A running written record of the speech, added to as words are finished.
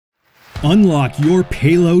Unlock your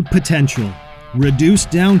payload potential, reduce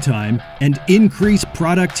downtime, and increase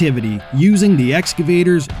productivity using the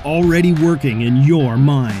excavators already working in your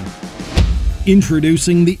mine.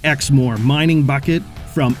 Introducing the XMOR mining bucket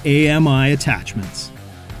from AMI Attachments.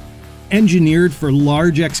 Engineered for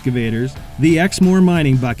large excavators, the XMOR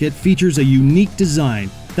mining bucket features a unique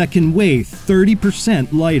design that can weigh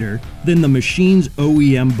 30% lighter than the machine's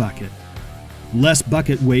OEM bucket. Less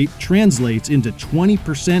bucket weight translates into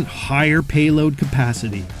 20% higher payload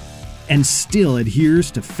capacity and still adheres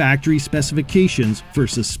to factory specifications for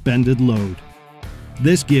suspended load.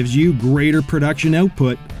 This gives you greater production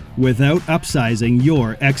output without upsizing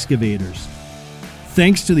your excavators.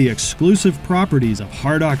 Thanks to the exclusive properties of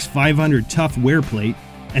Hardox 500 Tough Wear Plate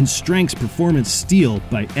and Strenx Performance Steel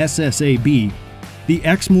by SSAB, the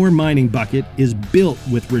XMOR mining bucket is built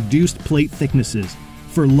with reduced plate thicknesses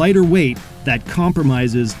for lighter weight that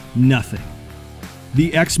compromises nothing.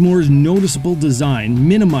 The XMOR's noticeable design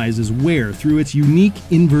minimizes wear through its unique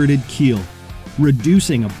inverted keel,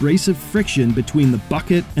 reducing abrasive friction between the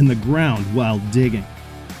bucket and the ground while digging.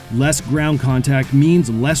 Less ground contact means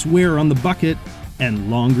less wear on the bucket and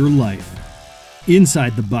longer life.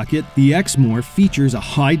 Inside the bucket, the XMOR features a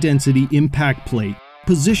high-density impact plate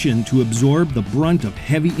positioned to absorb the brunt of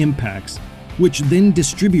heavy impacts, which then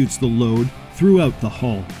distributes the load throughout the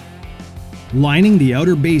hull. Lining the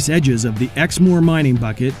outer base edges of the XMOR mining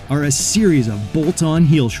bucket are a series of bolt-on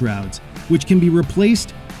heel shrouds, which can be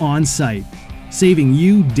replaced on-site, saving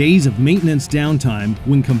you days of maintenance downtime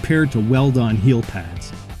when compared to weld-on heel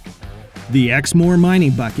pads. The XMOR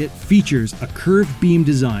mining bucket features a curved beam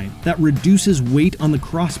design that reduces weight on the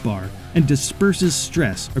crossbar and disperses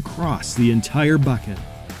stress across the entire bucket.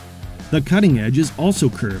 The cutting edge is also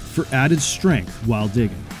curved for added strength while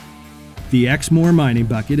digging. The XMOR mining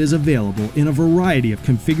bucket is available in a variety of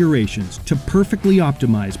configurations to perfectly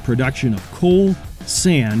optimize production of coal,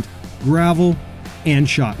 sand, gravel, and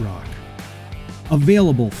shot rock.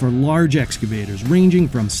 Available for large excavators ranging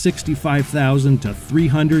from 65,000 to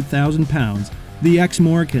 300,000 pounds, the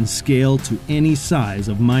XMOR can scale to any size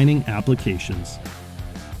of mining applications.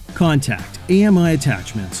 Contact AMI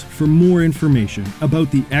Attachments for more information about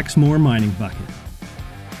the XMOR mining bucket.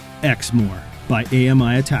 XMOR by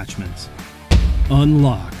AMI Attachments.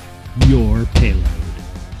 Unlock your payload.